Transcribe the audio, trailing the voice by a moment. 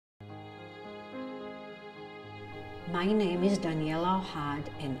My name is Daniella Ohad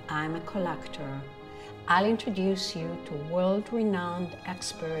and I'm a collector. I'll introduce you to world-renowned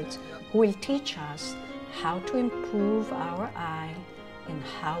experts who will teach us how to improve our eye and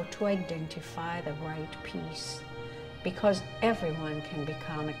how to identify the right piece, because everyone can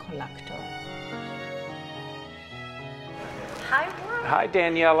become a collector. Hi, Wright. Hi,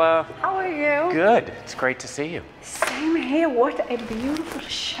 Daniella. How are you? Good. It's great to see you. Same here. What a beautiful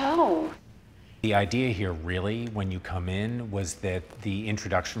show. The idea here really, when you come in, was that the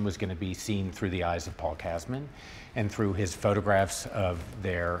introduction was going to be seen through the eyes of Paul Kasmin and through his photographs of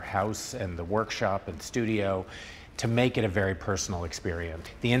their house and the workshop and studio to make it a very personal experience.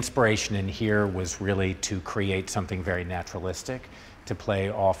 The inspiration in here was really to create something very naturalistic, to play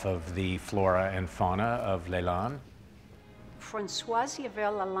off of the flora and fauna of Lalanne.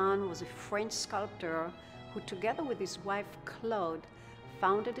 Francois-Xavier Lalanne was a French sculptor who, together with his wife Claude,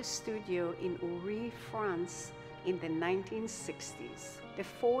 founded a studio in Wright, France in the 1960s. They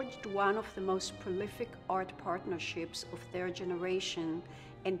forged one of the most prolific art partnerships of their generation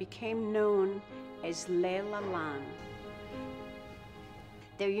and became known as Les Lalanne.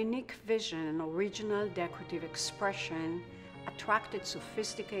 Their unique vision and original decorative expression attracted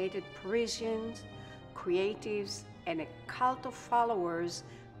sophisticated Parisians, creatives, and a cult of followers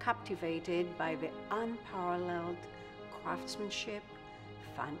captivated by the unparalleled craftsmanship,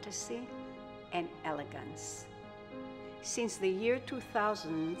 fantasy, and elegance. Since the year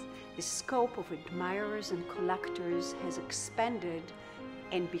 2000, the scope of admirers and collectors has expanded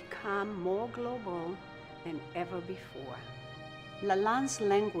and become more global than ever before. Lalanne's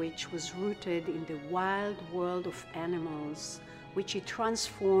language was rooted in the wild world of animals, which he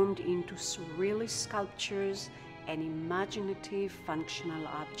transformed into surrealist sculptures and imaginative functional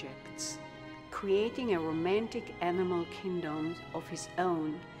objects. Creating a romantic animal kingdom of his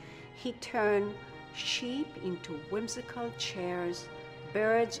own, he turned sheep into whimsical chairs,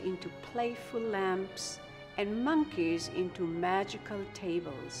 birds into playful lamps, and monkeys into magical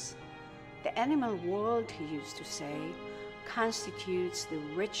tables. The animal world, he used to say, constitutes the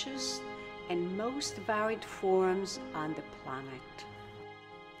richest and most varied forms on the planet.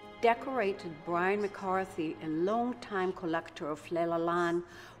 Decorated Brian McCarthy, a longtime collector of Les Lalanne,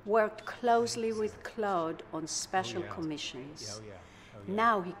 worked closely with Claude on special commissions.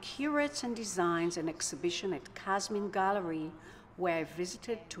 Now he curates and designs an exhibition at Kasmin Gallery, where I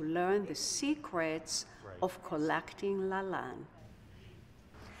visited to learn the secrets of collecting Lalanne.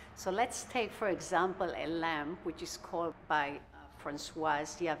 So let's take, for example, a lamp which is called by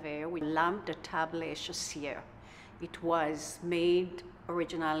Francois-Xavier, Lampe de table et chassière. It was made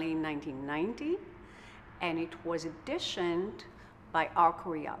originally in 1990, and it was editioned by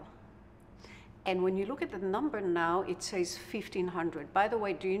Arcorial. And when you look at the number now, it says 1500. By the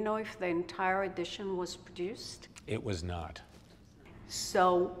way, do you know if the entire edition was produced? It was not.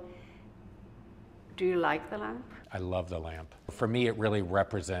 So, do you like the lamp? I love the lamp. For me, it really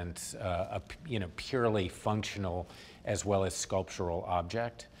represents a purely functional as well as sculptural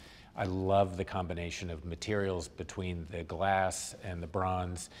object. I love the combination of materials between the glass and the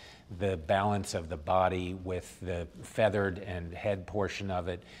bronze, the balance of the body with the feathered and head portion of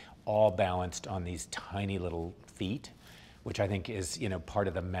it, all balanced on these tiny little feet, which I think is part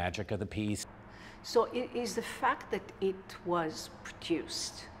of the magic of the piece. So it is the fact that it was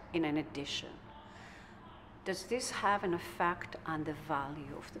produced in an edition. Does this have an effect on the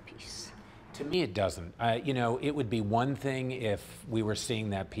value of the piece? To me, it doesn't. It would be one thing if we were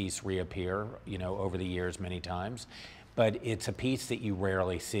seeing that piece reappear, over the years many times, but it's a piece that you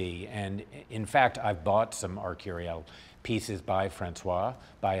rarely see. And in fact, I've bought some Arcurial pieces by Francois,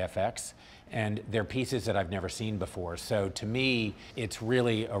 by FX, and they're pieces that I've never seen before. So to me, it's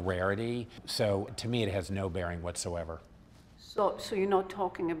really a rarity. So to me, it has no bearing whatsoever. So you're not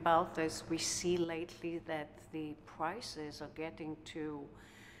talking about this. We see lately that the prices are getting to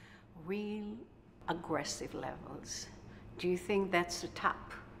real aggressive levels. Do you think that's the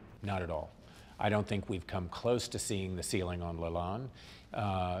top? Not at all. I don't think we've come close to seeing the ceiling on Lalanne.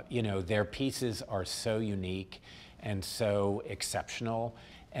 Their pieces are so unique and so exceptional,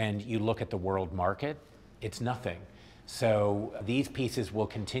 and you look at the world market, it's nothing. So these pieces will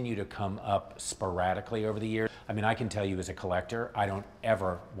continue to come up sporadically over the years. I mean, I can tell you as a collector, I don't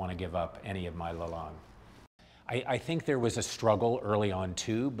ever want to give up any of my Lalanne. I think there was a struggle early on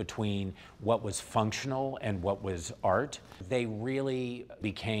too between what was functional and what was art. They really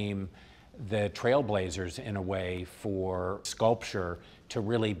became the trailblazers in a way for sculpture to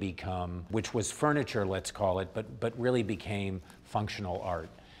really become, which was furniture, let's call it, but really became functional art.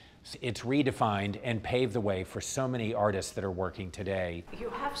 It's redefined and paved the way for so many artists that are working today.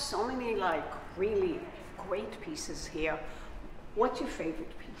 You have so many really great pieces here. What's your favorite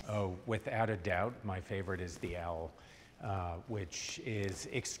piece? Oh, without a doubt, my favorite is the owl, which is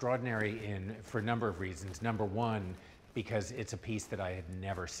extraordinary for a number of reasons. Number one, because it's a piece that I had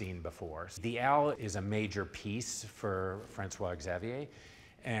never seen before. The owl is a major piece for Francois-Xavier,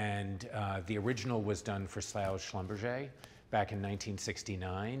 and the original was done for Schlumberger back in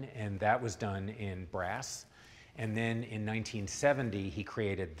 1969, and that was done in brass. And then in 1970, he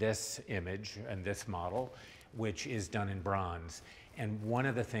created this image and this model, which is done in bronze. And one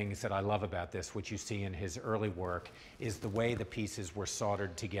of the things that I love about this, which you see in his early work, is the way the pieces were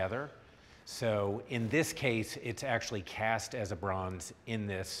soldered together. So in this case, it's actually cast as a bronze in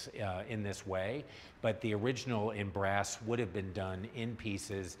this way, but the original in brass would have been done in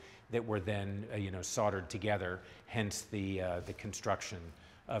pieces that were then soldered together, hence the construction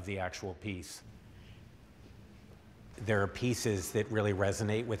of the actual piece. There are pieces that really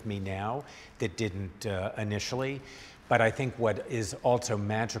resonate with me now that didn't initially. But I think what is also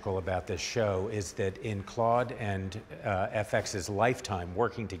magical about this show is that in Claude and FX's lifetime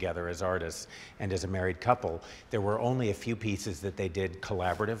working together as artists and as a married couple, there were only a few pieces that they did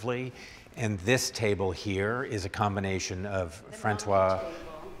collaboratively. And this table here is a combination of Francois.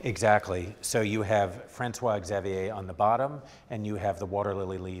 Exactly. So you have Francois-Xavier on the bottom, and you have the water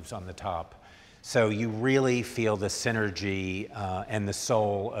lily leaves on the top. So you really feel the synergy and the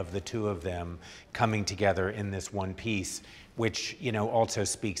soul of the two of them coming together in this one piece, which also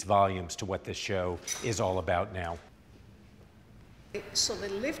speaks volumes to what this show is all about now. So they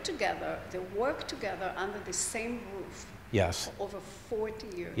live together, they work together under the same roof. Yes. For over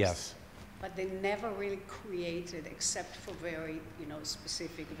 40 years. Yes. But they never really created, except for very,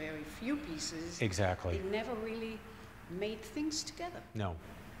 specific, very few pieces. Exactly. They never really made things together. No.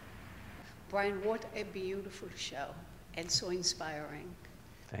 Brian, what a beautiful show, and so inspiring.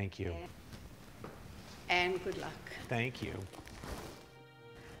 Thank you. And good luck. Thank you.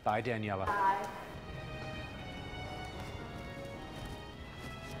 Bye, Daniella. Bye.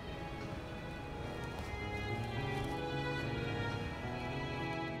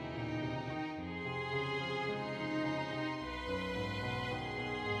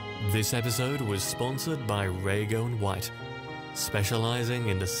 This episode was sponsored by Rago and Wright, specializing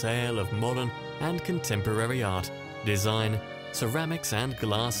in the sale of modern and contemporary art, design, ceramics and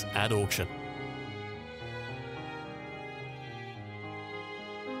glass at auction.